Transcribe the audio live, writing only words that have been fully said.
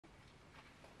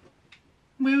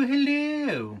Well,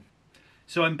 hello.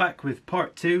 So I'm back with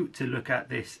part 2 to look at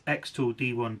this Xtool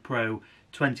D1 Pro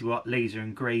 20-watt laser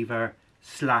engraver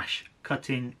 /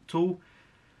 cutting tool.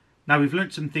 Now we've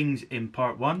learnt some things in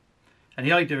part 1, and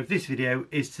the idea of this video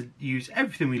is to use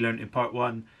everything we learnt in part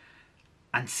 1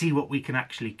 and see what we can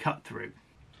actually cut through.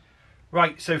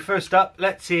 Right, so first up,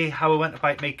 let's see how I went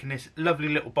about making this lovely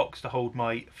little box to hold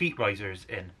my feet risers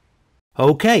in.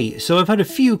 Okay, so I've had a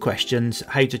few questions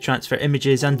how to transfer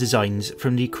images and designs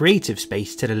from the creative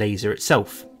space to the laser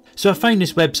itself. So I found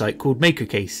this website called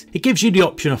MakerCase. It gives you the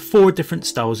option of 4 different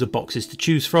styles of boxes to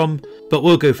choose from, but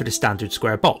we'll go for the standard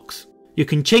square box. You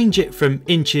can change it from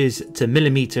inches to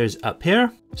millimeters up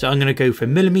here, so I'm going to go for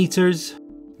millimeters.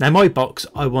 Now my box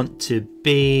I want to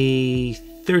be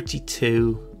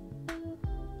 32,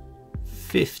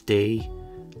 50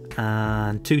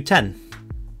 and 210.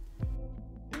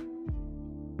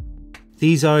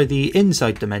 These are the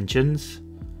inside dimensions,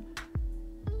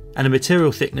 and the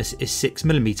material thickness is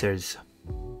 6mm.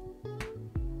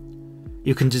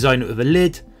 You can design it with a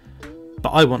lid, but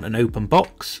I want an open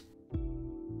box.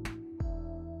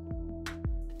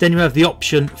 Then you have the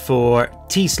option for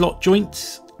T-slot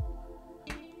joints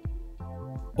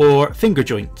or finger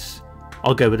joints.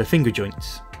 I'll go with the finger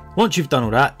joints. Once you've done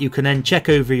all that, you can then check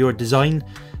over your design,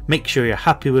 make sure you're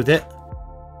happy with it.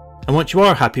 And once you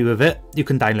are happy with it, you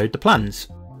can download the plans.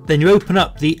 Then you open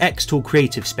up the Xtool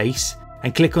creative space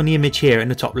and click on the image here in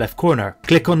the top left corner.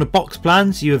 Click on the box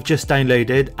plans you have just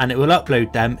downloaded and it will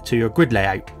upload them to your grid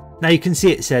layout. Now you can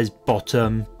see it says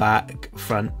bottom, back,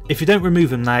 front. If you don't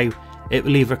remove them now, it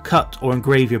will either cut or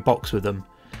engrave your box with them.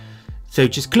 So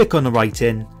just click on the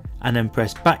writing and then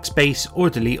press backspace or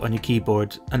delete on your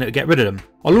keyboard and it will get rid of them.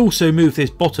 I'll also move this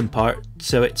bottom part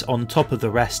so it's on top of the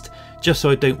rest, just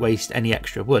so I don't waste any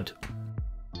extra wood.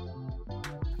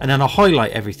 And then I'll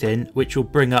highlight everything, which will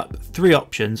bring up 3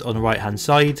 options on the right hand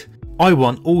side. I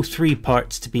want all 3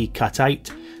 parts to be cut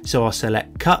out, so I'll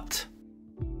select cut.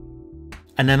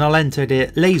 And then I'll enter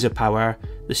the laser power,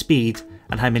 the speed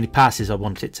and how many passes I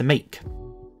want it to make.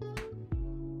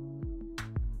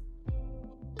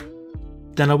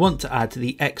 Then I want to add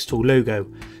the Xtool logo,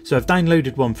 so I've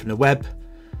downloaded one from the web.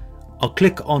 I'll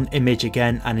click on image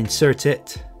again and insert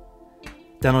it,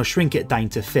 then I'll shrink it down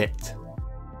to fit.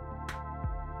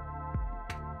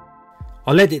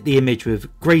 I'll edit the image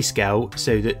with grayscale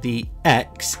so that the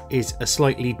X is a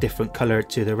slightly different colour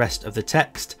to the rest of the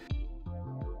text,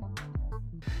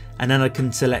 and then I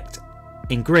can select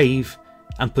engrave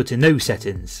and put in those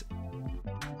settings.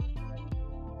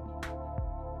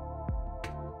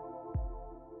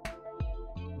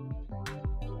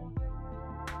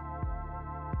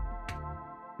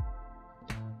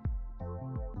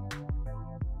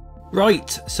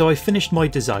 Right, so I finished my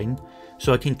design,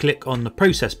 so I can click on the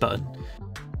process button.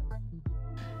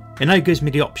 It now gives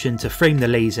me the option to frame the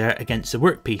laser against the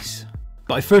workpiece,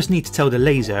 but I first need to tell the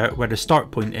laser where the start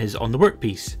point is on the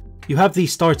workpiece. You have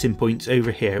these starting points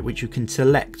over here which you can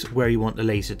select where you want the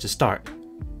laser to start.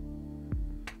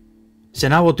 So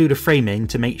now I'll do the framing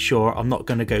to make sure I'm not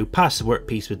going to go past the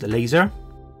workpiece with the laser.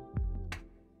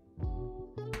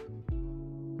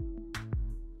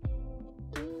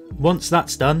 Once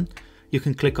that's done, you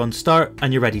can click on start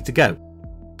and you're ready to go.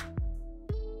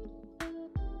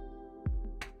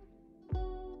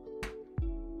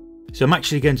 So I'm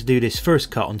actually going to do this first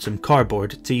cut on some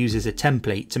cardboard to use as a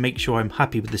template to make sure I'm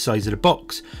happy with the size of the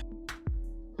box.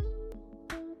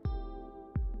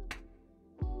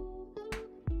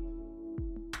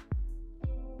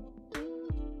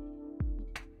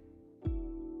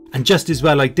 And just as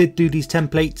well I did do these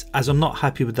templates, as I'm not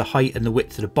happy with the height and the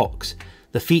width of the box.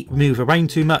 The feet move around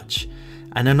too much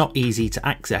and they're not easy to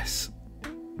access.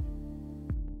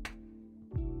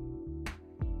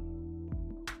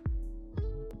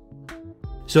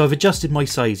 So I've adjusted my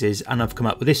sizes and I've come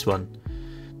up with this one.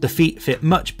 The feet fit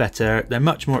much better, they're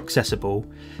much more accessible,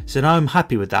 so now I'm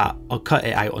happy with that. I'll cut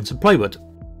it out on some plywood.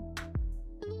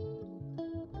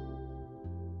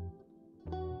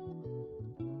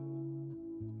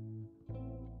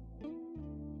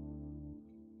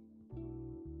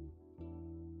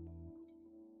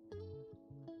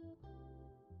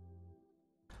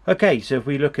 Okay, so if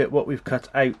we look at what we've cut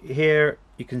out here,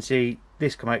 you can see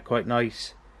this come out quite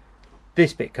nice.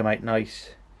 This bit come out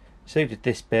nice. So did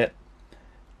this bit.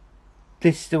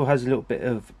 This still has a little bit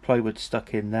of plywood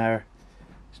stuck in there.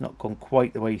 It's not gone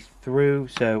quite the way through,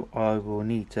 so I will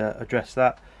need to address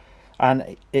that.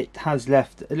 And it has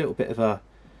left a little bit of a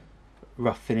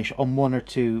rough finish on 1 or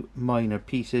 2 minor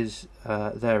pieces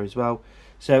there as well.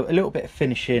 So a little bit of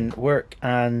finishing work,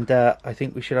 and I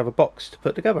think we should have a box to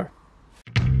put together.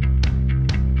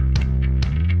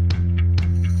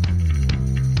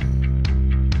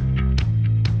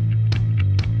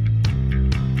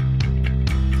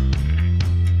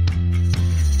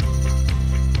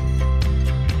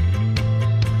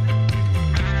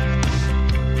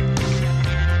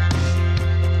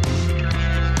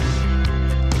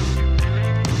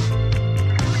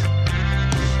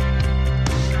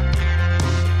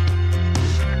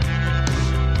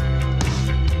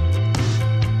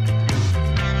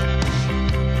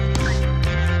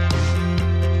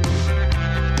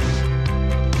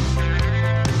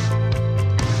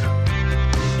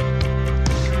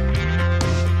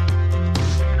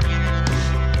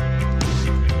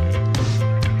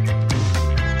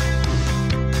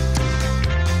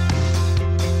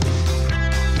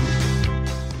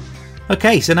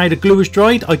 Okay, so now the glue is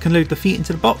dried, I can load the feet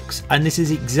into the box, and this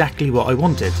is exactly what I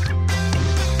wanted.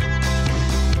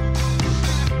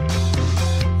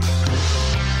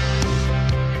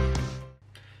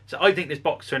 So I think this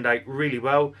box turned out really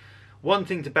well. One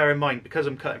thing to bear in mind, because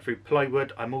I'm cutting through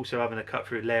plywood, I'm also having to cut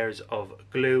through layers of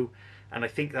glue, and I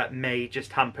think that may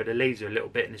just hamper the laser a little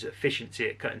bit in its efficiency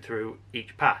at cutting through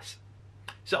each pass.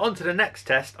 So on to the next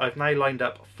test. I've now lined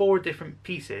up 4 different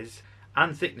pieces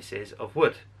and thicknesses of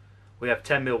wood. We have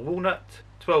 10mm walnut,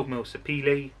 12mm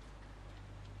sapele,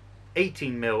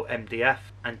 18mm MDF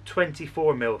and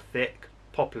 24mm thick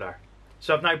poplar.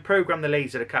 So I've now programmed the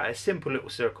laser to cut a simple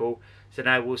little circle, so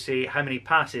now we'll see how many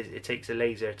passes it takes a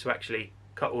laser to actually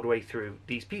cut all the way through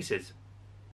these pieces.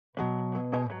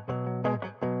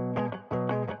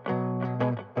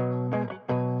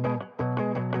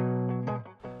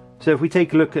 So if we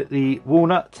take a look at the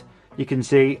walnut, you can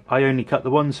see I only cut the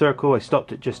one circle. I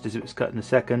stopped it just as it was cutting the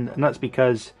second, and that's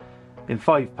because in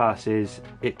 5 passes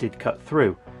it did cut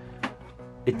through.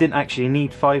 It didn't actually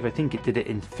need 5, I think it did it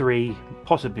in 3,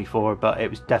 possibly 4, but it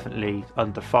was definitely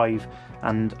under 5,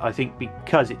 and I think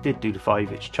because it did do the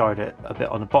 5, it's charred it a bit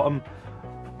on the bottom,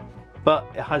 but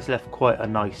it has left quite a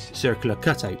nice circular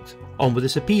cutout. On with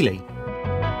the sapele.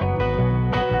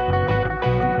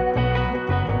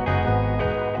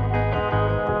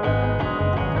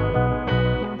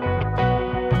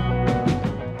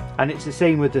 And it's the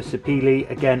same with the sapele.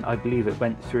 Again, I believe it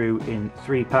went through in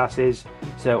 3 passes.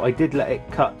 So I did let it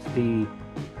cut the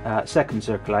second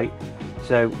circle out.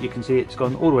 So you can see it's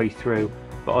gone all the way through.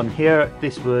 But on here,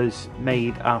 this was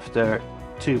made after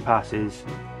 2 passes.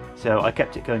 So I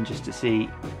kept it going just to see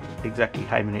exactly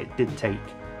how many it did take.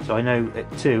 So I know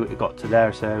at 2 it got to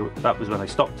there. So that was when I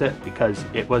stopped it, because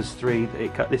it was 3 that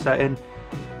it cut this out in.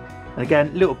 And again,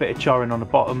 a little bit of charring on the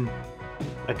bottom.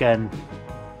 Again,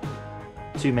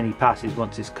 too many passes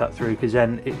once it's cut through, because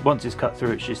then once it's cut through,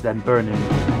 it's just then burning.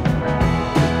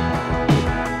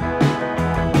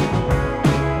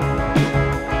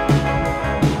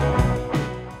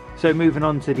 So moving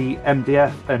on to the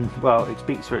MDF, and well, it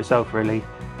speaks for itself really.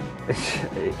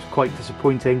 It's quite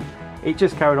disappointing. It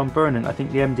just carried on burning. I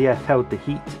think the MDF held the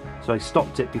heat, so I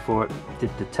stopped it before it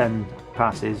did the 10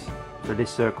 passes for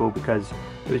this circle, because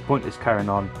it was pointless carrying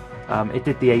on. It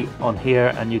did the 8 on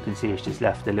here, and you can see it's just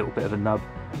left a little bit of a nub.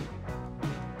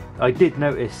 I did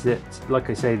notice that, like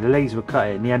I say, the laser would cut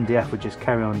it and the MDF would just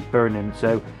carry on burning,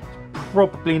 so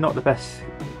probably not the best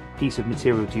piece of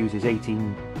material to use is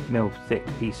 18mm thick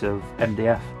piece of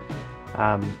MDF.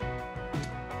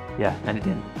 Yeah, and it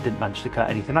didn't manage to cut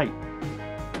anything out.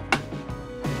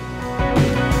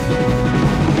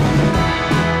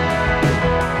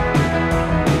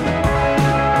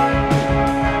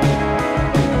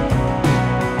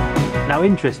 Now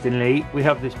interestingly, we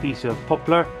have this piece of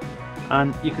poplar,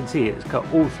 and you can see it's cut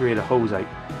all 3 of the holes out.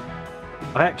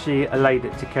 I actually allowed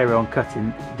it to carry on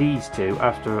cutting these 2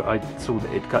 after I saw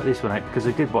that it cut this one out, because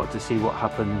I did want to see what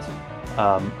happened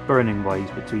burning wise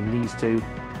between these 2,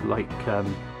 like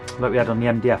we had on the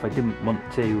MDF. I didn't want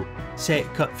to say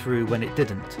it cut through when it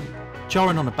didn't.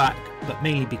 Charring on the back, but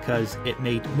mainly because it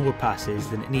made more passes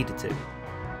than it needed to.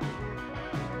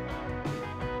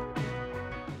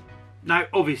 Now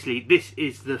obviously this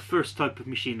is the first type of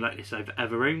machine like this I've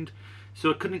ever owned,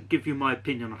 so I couldn't give you my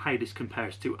opinion on how this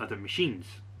compares to other machines.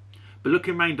 But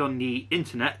looking around on the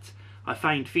internet, I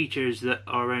found features that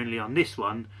are only on this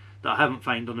one that I haven't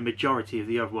found on the majority of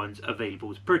the other ones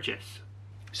available to purchase.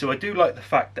 So I do like the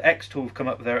fact that Xtool have come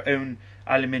up with their own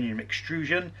aluminium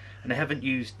extrusion, and they haven't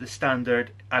used the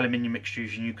standard aluminium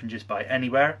extrusion you can just buy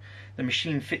anywhere. The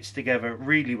machine fits together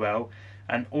really well,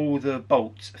 and all the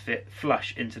bolts fit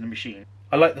flush into the machine.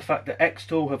 I like the fact that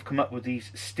Xtool have come up with these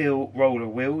steel roller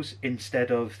wheels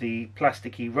instead of the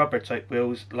plasticky rubber type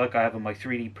wheels like I have on my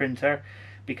 3D printer,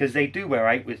 because they do wear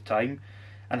out with time,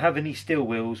 and having these steel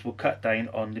wheels will cut down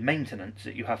on the maintenance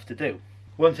that you have to do.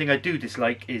 One thing I do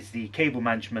dislike is the cable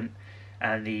management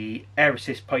and the air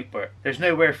assist pipework. There's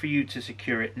nowhere for you to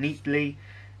secure it neatly,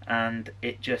 and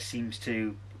it just seems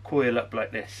to coil up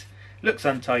like this. Looks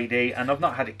untidy, and I've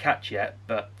not had it catch yet,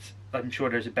 but I'm sure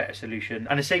there's a better solution.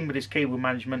 And the same with this cable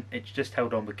management, it's just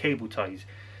held on with cable ties.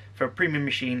 For a premium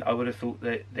machine, I would have thought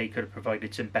that they could have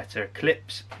provided some better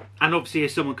clips. And obviously,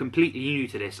 as someone completely new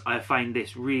to this, I find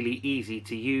this really easy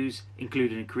to use,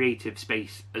 including a creative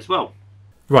space as well.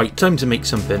 Right, time to make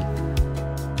something.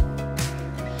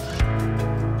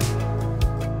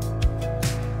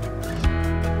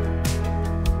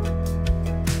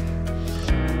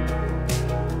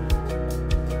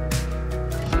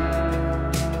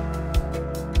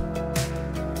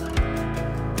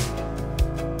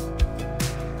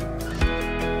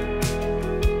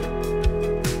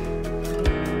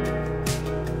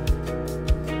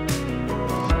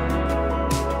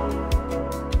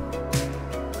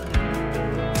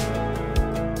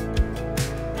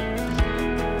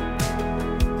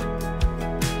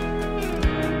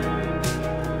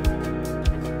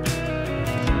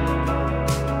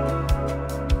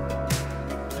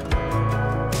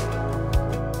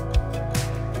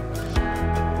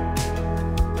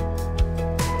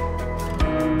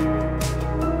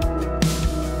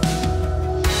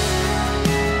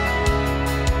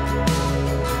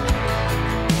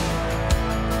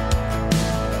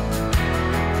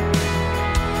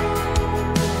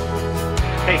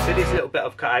 bit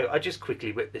I've cut out, I just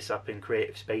quickly whip this up in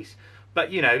Creative Space.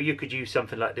 But you know, you could use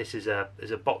something like this as a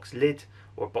box lid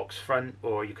or box front,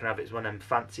 or you can have it as one of them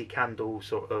fancy candle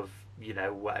sort of, you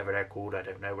know, whatever they're called, I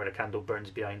don't know, where the candle burns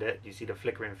behind it. You see the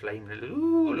flickering flame, and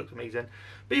ooh, looks amazing.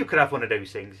 But you could have one of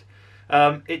those things.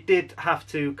 It did have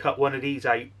to cut one of these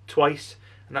out twice,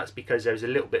 and that's because there's a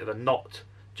little bit of a knot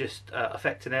just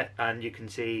affecting it, and you can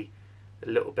see a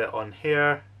little bit on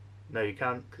here. No, you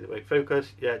can't because it won't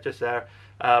focus. Yeah, just there.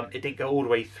 It didn't go all the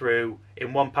way through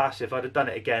in one pass. If I'd have done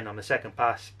it again on the second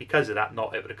pass, because of that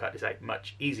knot, it would have cut this out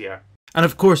much easier. And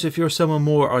of course, if you're someone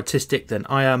more artistic than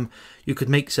I am, you could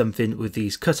make something with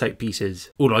these cutout pieces.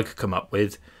 All I could come up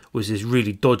with was this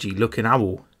really dodgy looking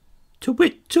owl. To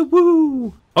wit to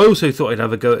woo! I also thought I'd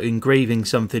have a go at engraving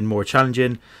something more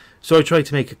challenging, so I tried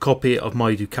to make a copy of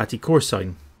my Ducati course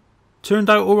sign. Turned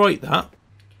out alright, that.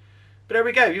 But there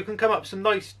we go, you can come up with some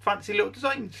nice fancy little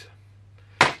designs.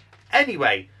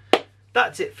 Anyway,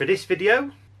 that's it for this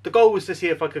video. The goal was to see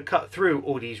if I could cut through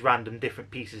all these random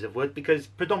different pieces of wood, because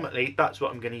predominantly that's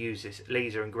what I'm going to use this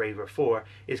laser engraver for,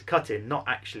 is cutting, not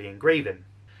actually engraving.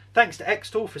 Thanks to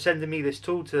Xtool for sending me this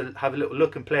tool to have a little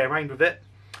look and play around with it.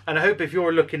 And I hope if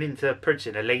you're looking into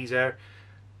purchasing a laser,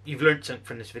 you've learnt something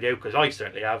from this video, because I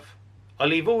certainly have. I'll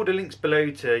leave all the links below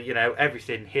to, you know,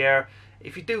 everything here.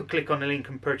 If you do click on the link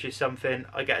and purchase something,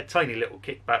 I get a tiny little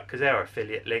kickback because they're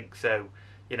affiliate links, so,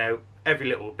 you know, every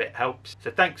little bit helps.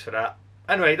 So thanks for that.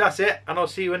 Anyway, that's it, and I'll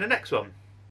see you in the next one.